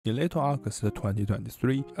In late August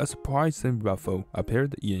 2023, a surprising rifle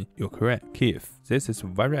appeared in Ukraine, Kiev. This is a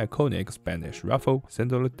very iconic Spanish rifle,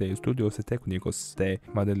 Centro de Estudios Técnicos de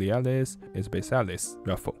Materiales Especiales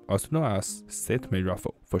rifle, also known as CETME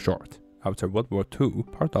rifle for short. After World War II,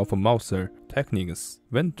 part of Mauser techniques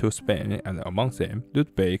went to Spain, and among them,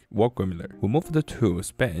 Ludwig Wagmüller, who moved to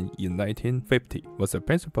Spain in 1950, was the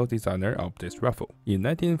principal designer of this rifle. In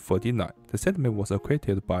 1949, the CETME was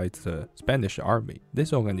created by the Spanish Army.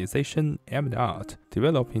 This organization aimed at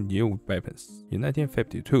developing new weapons. In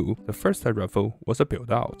 1952, the first rifle was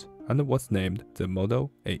built out and was named the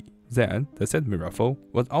Model A. Then, the CETME rifle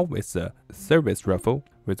was always a service rifle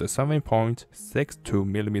with a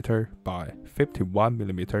 7.62mm by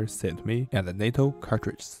 51mm CETME and NATO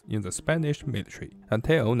cartridges in the Spanish military.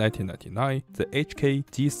 Until 1999, the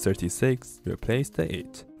HK-G36 replaced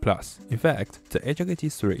it. Plus, in fact, the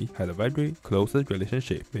HK-G3 had a very close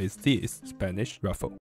relationship with this Spanish rifle.